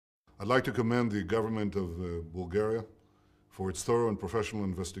I'd like to commend the government of Bulgaria for its thorough and professional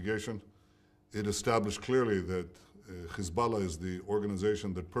investigation. It established clearly that Hezbollah is the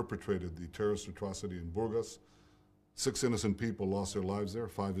organization that perpetrated the terrorist atrocity in Burgas. 6 innocent people lost their lives there,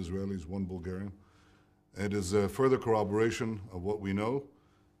 5 Israelis, 1 Bulgarian. It is a further corroboration of what we know,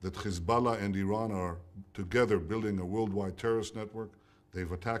 that Hezbollah and Iran are together building a worldwide terrorist network.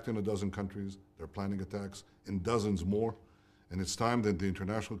 They've attacked in a dozen countries. They're planning attacks in dozens more. And it's time that the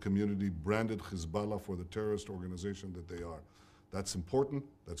international community branded Hezbollah for the terrorist organization that they are. That's important.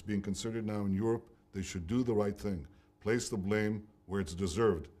 That's being considered now in Europe. They should do the right thing. Place the blame where it's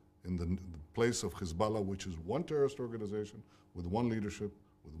deserved, in the place of Hezbollah, which is one terrorist organization with one leadership,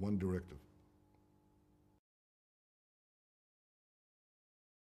 with one directive.